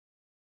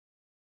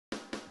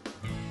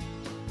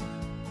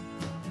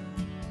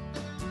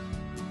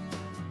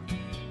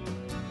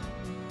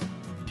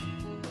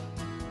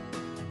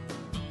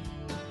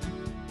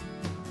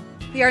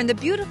We are in the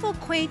beautiful,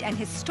 quaint, and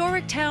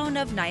historic town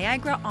of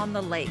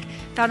Niagara-on-the-Lake,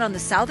 found on the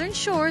southern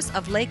shores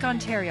of Lake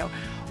Ontario,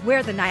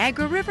 where the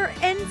Niagara River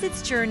ends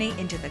its journey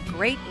into the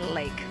Great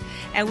Lake.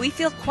 And we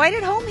feel quite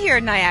at home here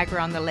in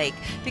Niagara-on-the-Lake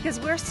because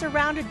we're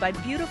surrounded by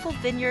beautiful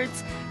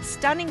vineyards,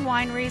 stunning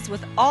wineries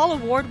with all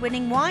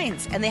award-winning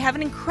wines, and they have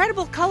an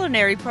incredible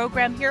culinary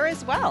program here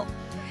as well.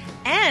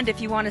 And if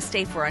you want to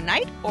stay for a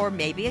night or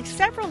maybe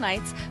several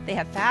nights, they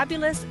have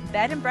fabulous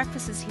bed and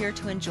breakfasts here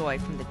to enjoy,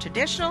 from the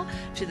traditional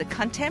to the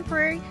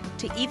contemporary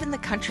to even the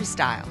country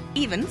style,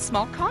 even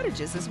small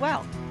cottages as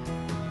well.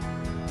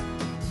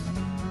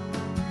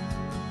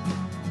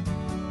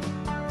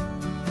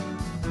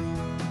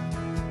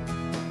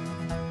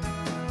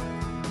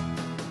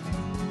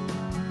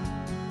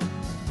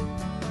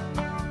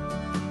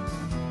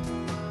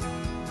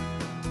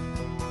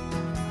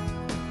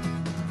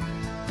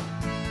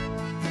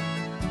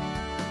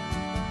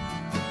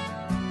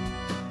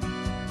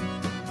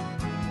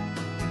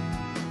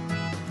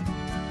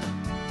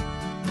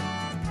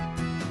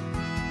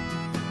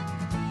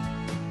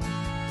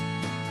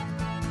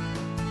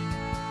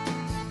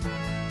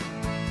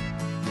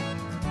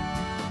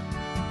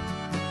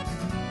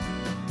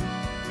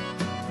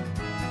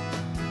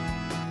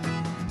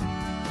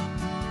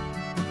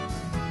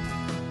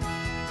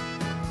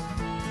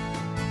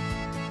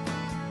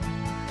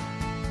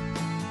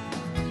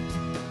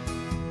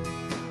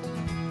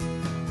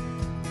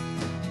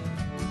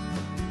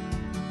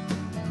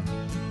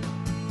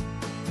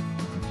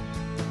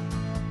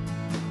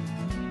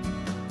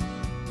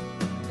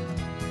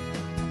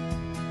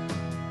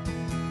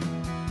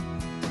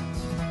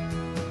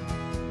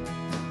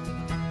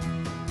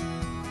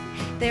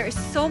 There is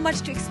so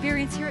much to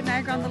experience here at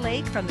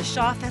Niagara-on-the-Lake, from the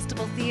Shaw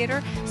Festival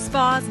Theatre,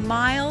 spas,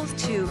 miles,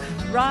 to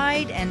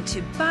ride and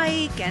to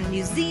bike, and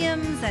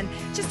museums, and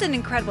just an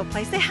incredible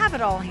place. They have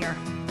it all here.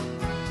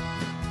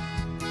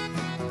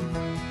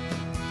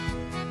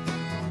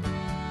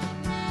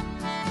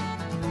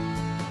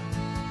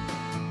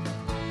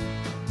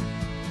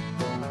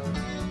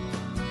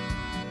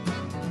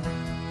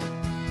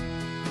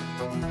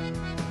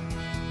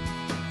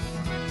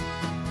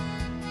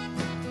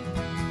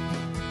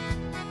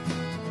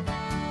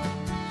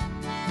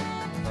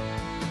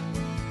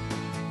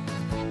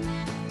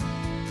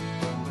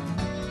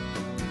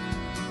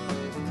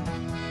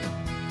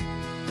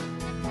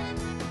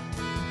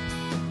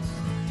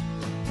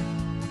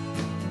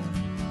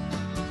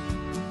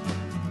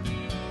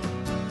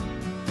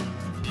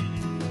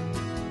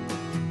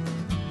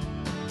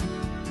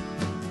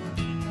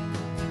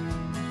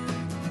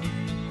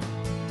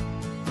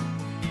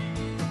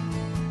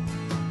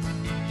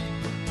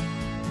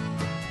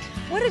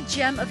 What a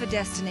gem of a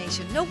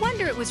destination. No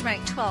wonder it was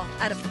ranked 12th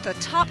out of the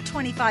top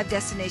 25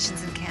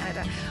 destinations in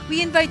Canada.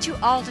 We invite you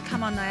all to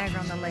come on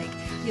Niagara-on-the-Lake.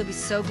 You'll be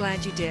so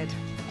glad you did.